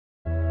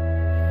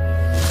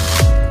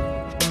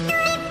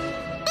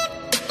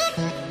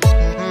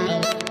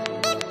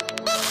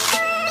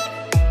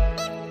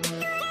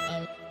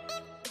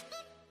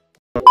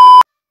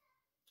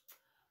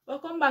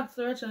back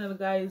to our channel,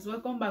 guys.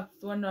 Welcome back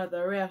to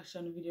another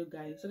reaction video,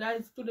 guys. So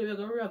guys, today we're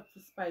gonna react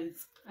to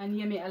Spice and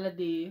Yemi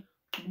Alade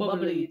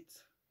Bubble It.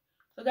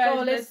 So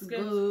guys, let's get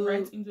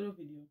right into the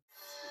video.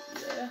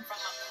 Yeah.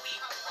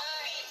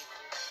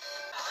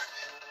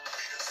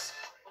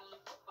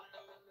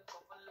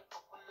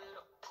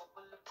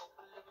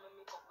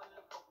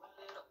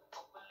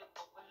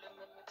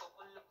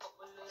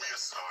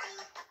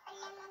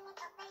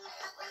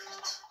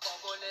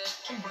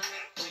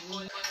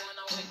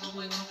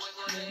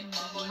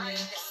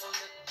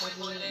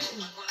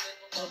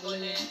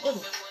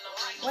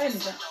 Why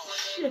is that?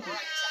 Shake it.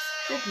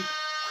 Shake it.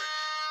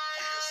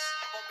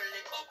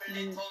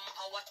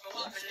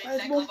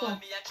 Spice bumper.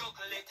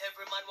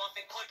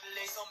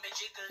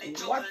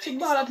 Watch it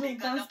ball to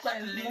can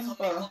Spice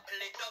bumper.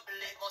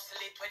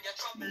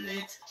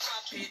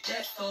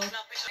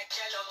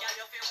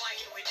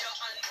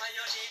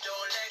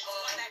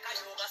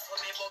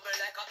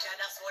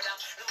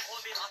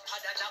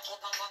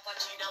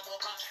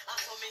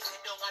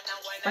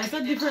 Spice a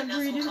different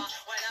breed, you know.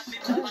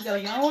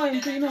 I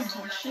want to, you know,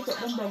 shake up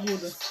them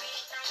good.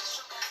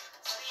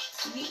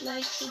 Sweet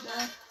like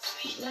sugar,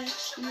 sweet like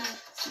sugar,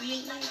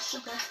 sweet like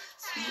sugar,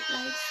 sweet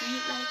like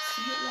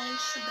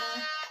sugar.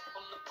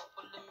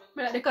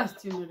 But like the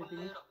costume,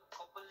 everything.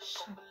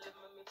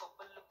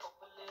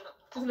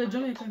 It's like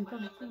Jamaican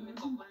come.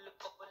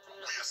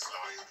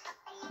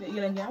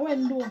 You're like, I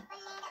went do.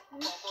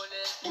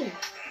 Hey,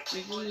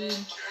 wiggle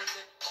in.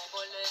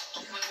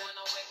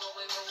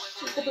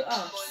 Shake up your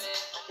ass.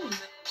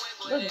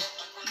 Hey,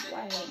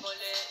 why?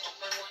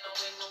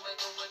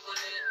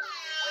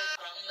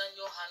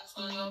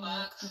 On your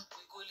back,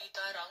 wiggle it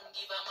around,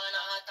 give a man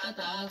a heart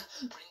attack.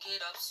 Bring it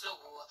up slow,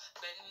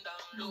 bend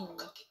down low,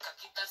 cocky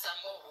some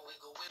more. We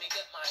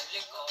get my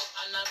lick up.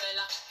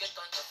 Annabella, get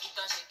on your feet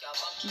and shake your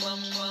bum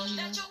bum bum.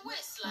 Let your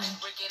waistline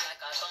break it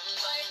like a dum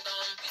dum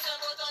dum. It's a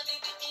go on the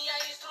beat, the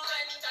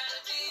instrumental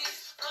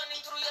please.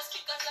 Running through your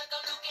speakers like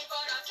I'm looking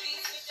for a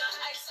piece. With your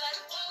eyes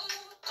like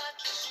whoa, got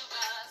the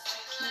sugar,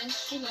 sweet like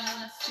sugar,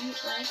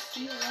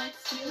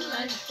 sweet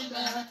like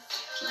sugar,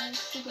 like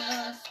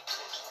sugar.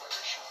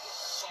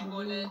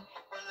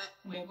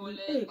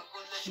 Hey,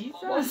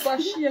 bumper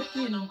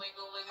shaking.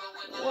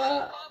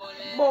 What?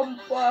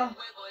 Bumper.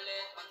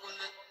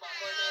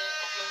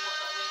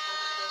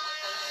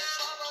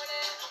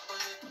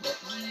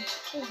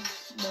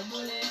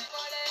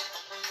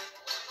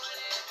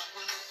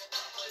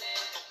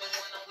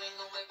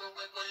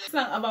 This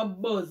song have a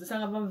buzz, this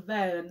song have a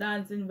vibe, a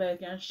dancing vibe,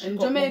 can shake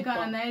up. Jamaican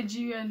and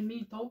Nigerian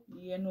meet up.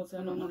 Yeah, no, it's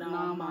not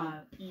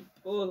normal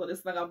people.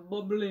 It's like a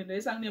bubbling.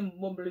 This song name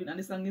bubbling, and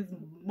this song is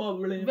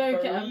bubbling.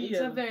 It's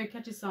a very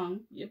catchy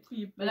song. Yeah,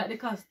 people. But like the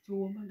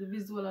costume, the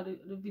visual of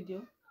the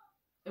video,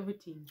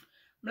 everything.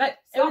 Like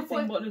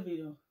everything but the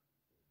video.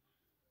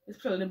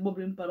 Especially the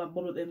bubbling part,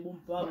 bubble and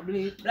bumper.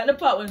 Like the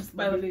part when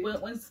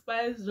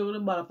Spice drove the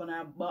ball up on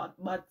her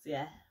butt,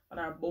 yeah, on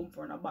her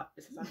bumper and her butt.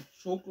 This is a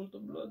chocolate to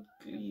blood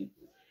clean.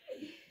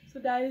 So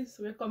guys,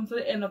 we come to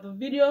the end of the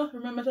video.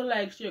 Remember to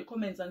like, share,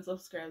 comments, and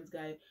subscribe,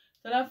 guys.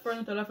 Tell a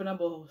friend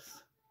about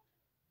us.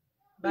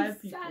 Bye,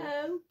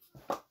 people.